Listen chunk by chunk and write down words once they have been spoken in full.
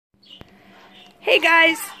Hey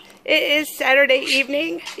guys, it is Saturday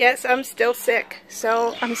evening. Yes, I'm still sick,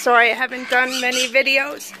 so I'm sorry I haven't done many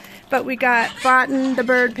videos, but we got Botan the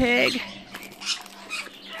bird pig.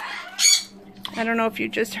 I don't know if you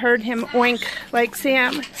just heard him oink like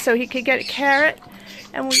Sam so he could get a carrot.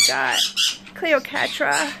 And we got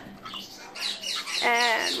Cleopatra,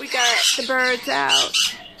 and we got the birds out,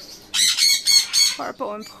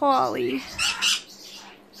 Harpo and Polly.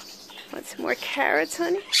 Want some more carrots,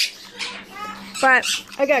 honey? But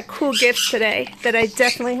I got cool gifts today that I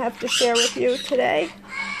definitely have to share with you today.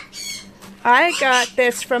 I got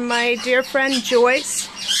this from my dear friend Joyce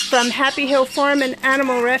from Happy Hill Farm and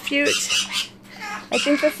Animal Refuge. I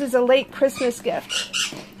think this is a late Christmas gift.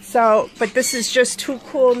 So, but this is just too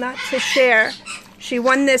cool not to share. She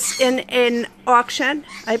won this in an auction,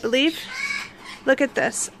 I believe. Look at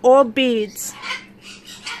this, all beads.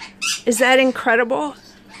 Is that incredible?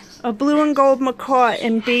 A blue and gold macaw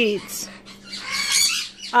in beads.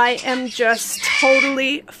 I am just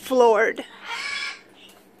totally floored.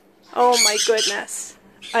 Oh my goodness.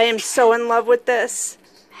 I am so in love with this.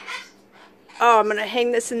 Oh, I'm going to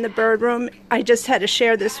hang this in the bird room. I just had to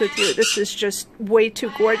share this with you. This is just way too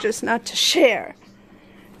gorgeous not to share.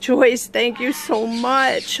 Joyce, thank you so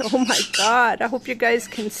much. Oh my God. I hope you guys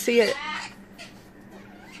can see it.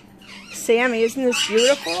 Sammy, isn't this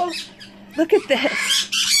beautiful? Look at this.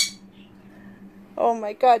 Oh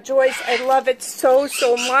my God, Joyce, I love it so,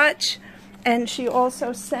 so much. And she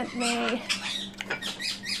also sent me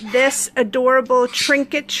this adorable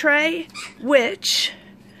trinket tray, which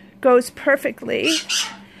goes perfectly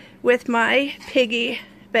with my piggy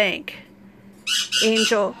bank,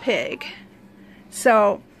 angel pig.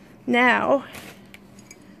 So now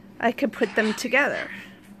I could put them together.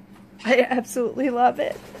 I absolutely love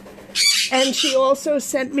it. And she also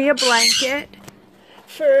sent me a blanket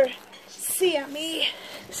for Sammy.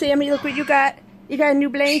 Sammy, look what you got. You got a new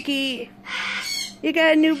blankie. You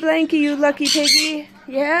got a new blankie, you lucky piggy.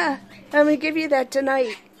 Yeah, I'm gonna give you that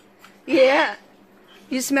tonight. Yeah.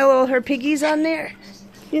 You smell all her piggies on there?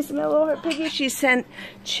 You smell all her piggies? She sent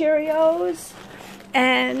Cheerios.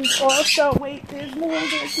 And also, wait, there's more,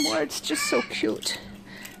 there's more. It's just so cute.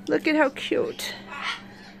 Look at how cute.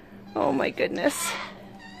 Oh my goodness.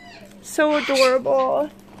 So adorable.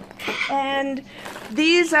 And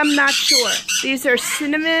these, I'm not sure. These are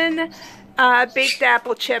cinnamon baked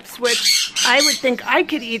apple chips, which I would think I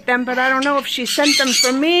could eat them, but I don't know if she sent them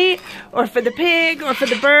for me or for the pig or for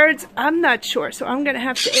the birds. I'm not sure, so I'm going to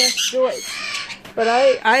have to ask Joyce. But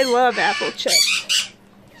I love apple chips.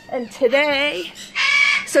 And today,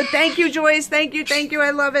 so thank you, Joyce. Thank you, thank you.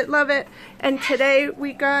 I love it, love it. And today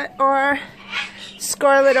we got our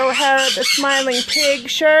Scarlett O'Hara, the Smiling Pig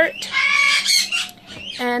shirt.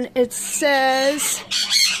 And it says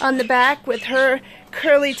on the back with her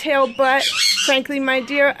curly tail butt, frankly, my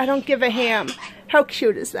dear, I don't give a ham. How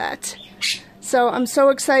cute is that? So I'm so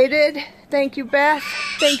excited. Thank you, Beth.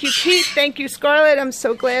 Thank you, Pete. Thank you, Scarlett. I'm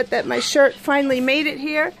so glad that my shirt finally made it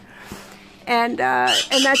here. And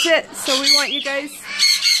that's it. So we want you guys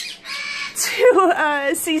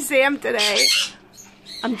to see Sam today.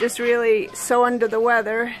 I'm just really so under the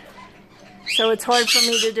weather, so it's hard for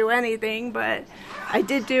me to do anything, but I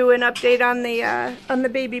did do an update on the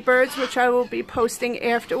baby birds, which I will be posting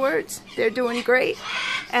afterwards. They're doing great,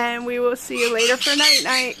 and we will see you later for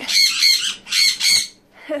night-night.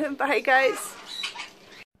 Bye, guys.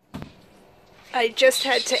 I just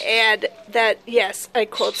had to add that, yes, I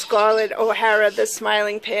called Scarlett O'Hara the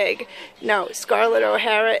Smiling Pig. No, Scarlett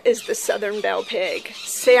O'Hara is the Southern Belle Pig.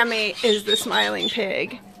 Sammy is the Smiling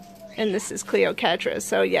Pig. And this is Cleopatra,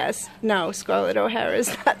 so yes, no, Scarlett O'Hara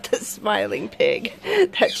is not the Smiling Pig.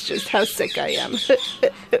 That's just how sick I am.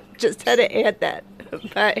 Just had to add that.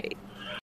 Bye.